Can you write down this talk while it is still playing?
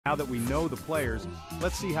Now that we know the players,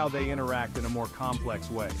 let's see how they interact in a more complex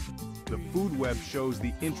way. The food web shows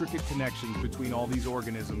the intricate connections between all these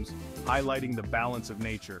organisms, highlighting the balance of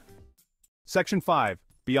nature. Section 5.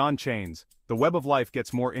 Beyond chains. The web of life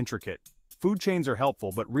gets more intricate. Food chains are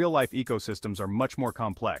helpful, but real-life ecosystems are much more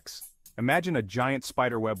complex. Imagine a giant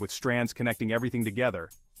spider web with strands connecting everything together.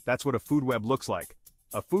 That's what a food web looks like.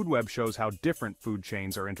 A food web shows how different food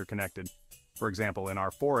chains are interconnected. For example, in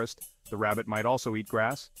our forest, the rabbit might also eat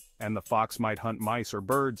grass, and the fox might hunt mice or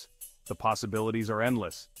birds. The possibilities are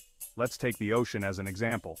endless. Let's take the ocean as an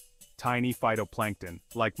example. Tiny phytoplankton,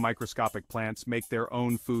 like microscopic plants, make their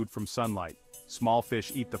own food from sunlight. Small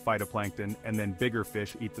fish eat the phytoplankton, and then bigger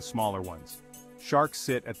fish eat the smaller ones. Sharks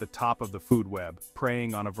sit at the top of the food web,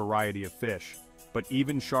 preying on a variety of fish. But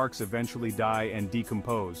even sharks eventually die and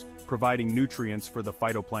decompose, providing nutrients for the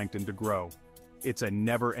phytoplankton to grow. It's a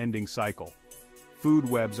never-ending cycle. Food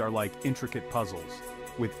webs are like intricate puzzles,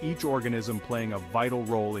 with each organism playing a vital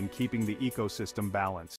role in keeping the ecosystem balanced.